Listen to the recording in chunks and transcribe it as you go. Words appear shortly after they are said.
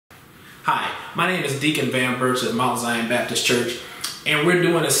Hi, my name is Deacon Van Burch at Mount Zion Baptist Church, and we're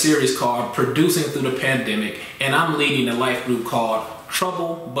doing a series called Producing Through the Pandemic, and I'm leading a life group called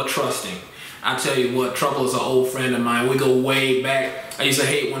Trouble But Trusting. I tell you what, trouble is an old friend of mine. We go way back. I used to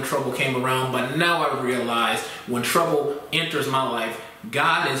hate when trouble came around, but now I realize when trouble enters my life,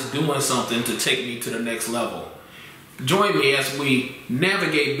 God is doing something to take me to the next level. Join me as we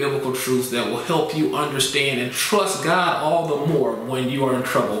navigate biblical truths that will help you understand and trust God all the more when you are in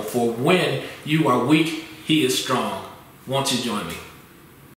trouble. For when you are weak, He is strong. Won't you join me?